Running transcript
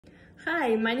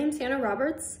Hi, my name's Hannah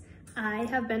Roberts. I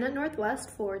have been at Northwest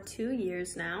for 2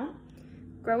 years now.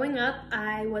 Growing up,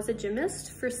 I was a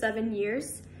gymnast for 7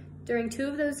 years. During 2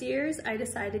 of those years, I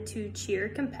decided to cheer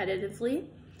competitively.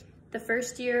 The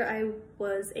first year, I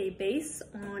was a base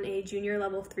on a junior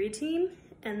level 3 team,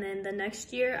 and then the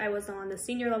next year, I was on the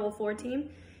senior level 4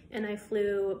 team, and I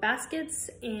flew baskets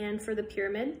and for the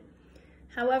pyramid.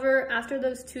 However, after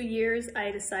those 2 years,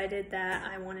 I decided that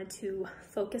I wanted to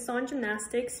focus on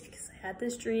gymnastics because I had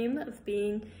this dream of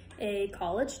being a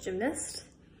college gymnast.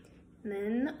 And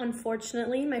then,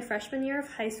 unfortunately, my freshman year of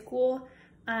high school,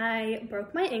 I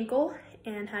broke my ankle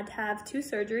and had to have 2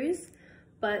 surgeries,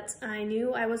 but I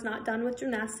knew I was not done with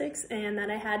gymnastics and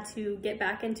that I had to get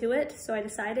back into it, so I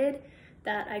decided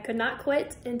that I could not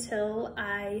quit until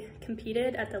I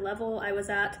competed at the level I was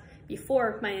at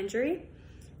before my injury.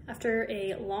 After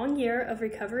a long year of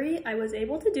recovery, I was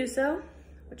able to do so,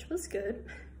 which was good.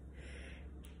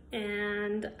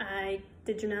 And I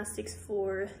did gymnastics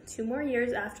for 2 more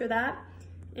years after that.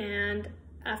 And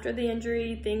after the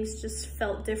injury, things just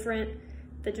felt different.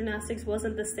 The gymnastics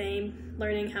wasn't the same.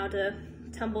 Learning how to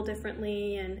tumble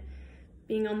differently and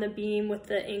being on the beam with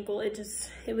the ankle, it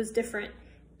was different.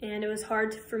 And it was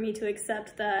hard for me to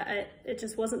accept that it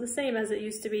just wasn't the same as it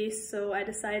used to be. So I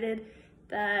decided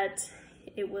that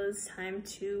it was time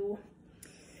to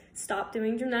stop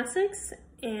doing gymnastics,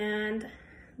 and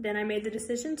then I made the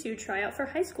decision to try out for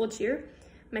high school cheer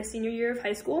my senior year of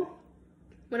high school.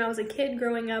 When I was a kid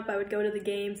growing up, I would go to the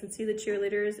games and see the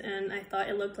cheerleaders, and I thought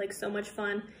it looked like so much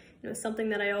fun. It was something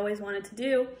that I always wanted to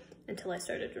do until I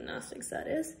started gymnastics, that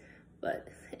is. But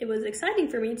it was exciting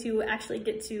for me to actually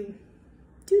get to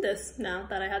do this now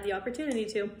that I had the opportunity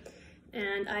to.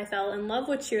 And I fell in love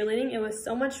with cheerleading. It was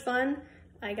so much fun.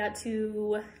 I got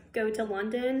to go to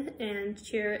London and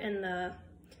cheer in the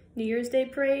New Year's Day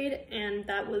parade, and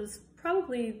that was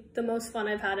probably the most fun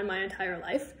I've had in my entire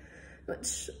life,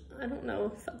 which I don't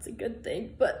know if that's a good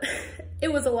thing, but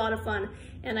it was a lot of fun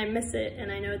and I miss it.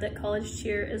 And I know that college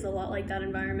cheer is a lot like that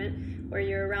environment where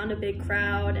you're around a big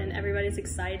crowd and everybody's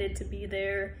excited to be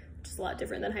there, which is a lot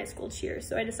different than high school cheer.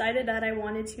 So I decided that I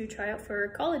wanted to try out for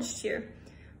college cheer.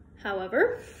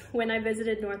 However, when I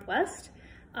visited Northwest,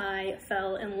 I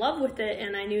fell in love with it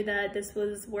and I knew that this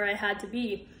was where I had to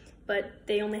be, but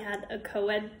they only had a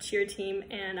co-ed cheer team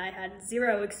and I had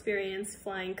 0 experience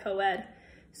flying co-ed,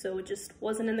 so it just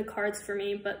wasn't in the cards for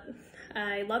me. But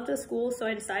I loved the school, so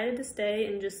I decided to stay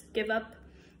and just give up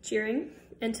cheering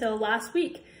until last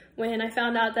week when I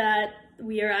found out that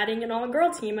we are adding an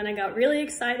all-girl team, and I got really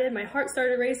excited. My heart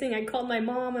started racing. I called my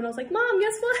mom and I was like, "Mom,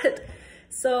 guess what?"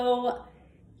 So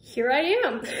here I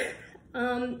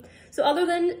am. So other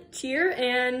than cheer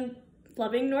and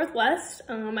loving Northwest,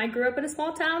 I grew up in a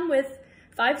small town with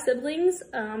 5 siblings.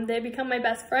 They become my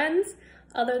best friends.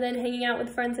 Other than hanging out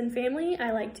with friends and family,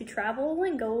 I like to travel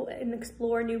and go and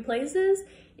explore new places.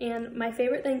 And my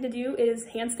favorite thing to do is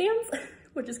handstands,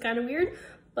 which is kind of weird,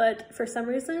 but for some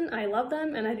reason I love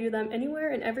them and I do them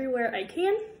anywhere and everywhere I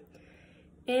can.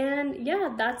 And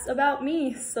yeah, that's about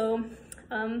me. So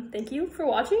thank you for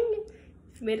watching.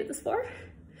 If you made it this far.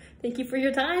 Thank you for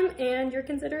your time and your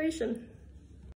consideration.